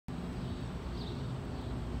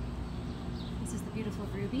beautiful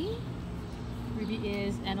Ruby. Ruby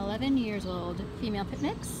is an 11 years old female pit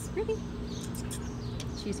mix. Ruby.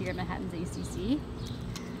 She's here at Manhattan's ACC.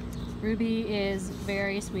 Ruby is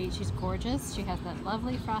very sweet. She's gorgeous. She has that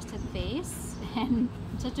lovely frosted face and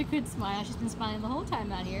such a good smile. She's been smiling the whole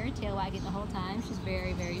time out here, tail wagging the whole time. She's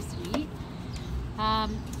very, very sweet.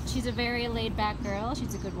 She's a very laid-back girl.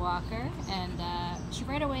 She's a good walker, and she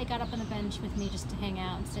right away got up on the bench with me just to hang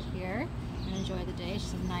out and sit here and enjoy the day.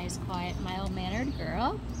 She's a nice, quiet, mild-mannered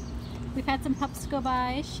girl. We've had some pups go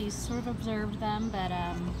by. She's sort of observed them, but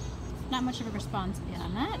not much of a response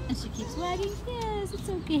beyond that. And she keeps wagging. Yes, it's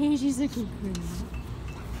okay. She's a good girl.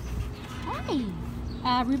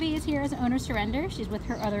 Hi! Ruby is here as an owner surrender. She's with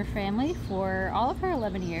her other family for all of her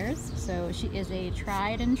 11 years. So she is a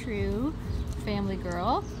tried and true family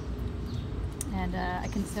girl. And I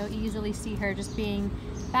can so easily see her just being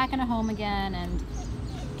back in a home again and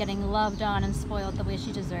getting loved on and spoiled the way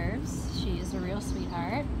she deserves. She is a real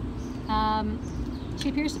sweetheart. She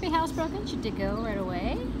appears to be housebroken. She did go right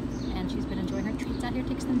away, and she's been enjoying her treats out here.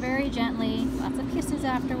 Takes them very gently. Lots of kisses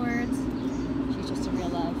afterwards. She's just a real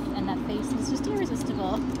love, and that face is just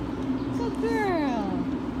irresistible. Good girl.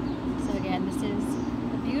 So again, this is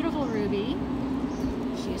the beautiful Ruby.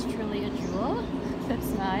 She is truly a jewel. Good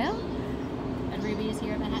smile. And Ruby is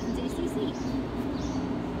here at Manhattan